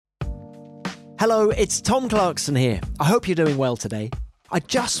Hello, it's Tom Clarkson here. I hope you're doing well today. I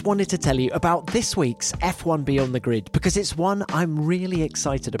just wanted to tell you about this week's F1 Beyond the Grid because it's one I'm really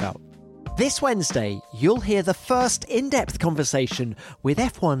excited about. This Wednesday, you'll hear the first in-depth conversation with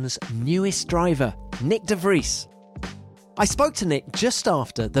F1's newest driver, Nyck de Vries. I spoke to Nyck just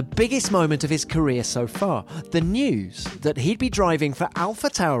after the biggest moment of his career so far, the news that he'd be driving for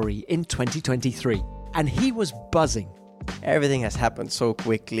AlphaTauri in 2023, and he was buzzing. Everything has happened so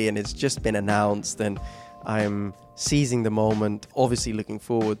quickly and it's just been announced, and I'm seizing the moment, obviously looking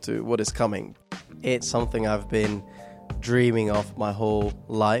forward to what is coming. It's something I've been dreaming of my whole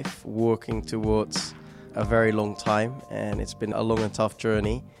life, working towards a very long time, and it's been a long and tough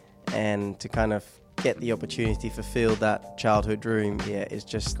journey, and to kind of get the opportunity to fulfill that childhood dream, is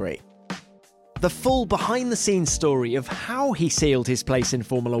just great. The full behind-the-scenes story of how he sealed his place in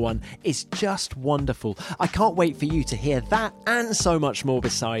Formula One is just wonderful. I can't wait for you to hear that and so much more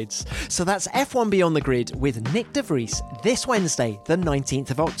besides. So that's F1 Beyond the Grid with Nyck de Vries this Wednesday, the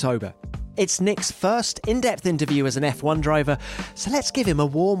 19th of October. It's Nyck's first in-depth interview as an F1 driver, so let's give him a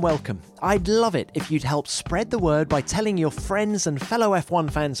warm welcome. I'd love it if you'd help spread the word by telling your friends and fellow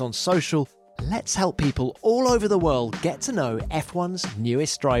F1 fans on social. Let's help people all over the world get to know F1's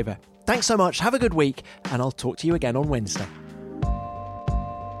newest driver. Thanks so much, have a good week, and I'll talk to you again on Wednesday.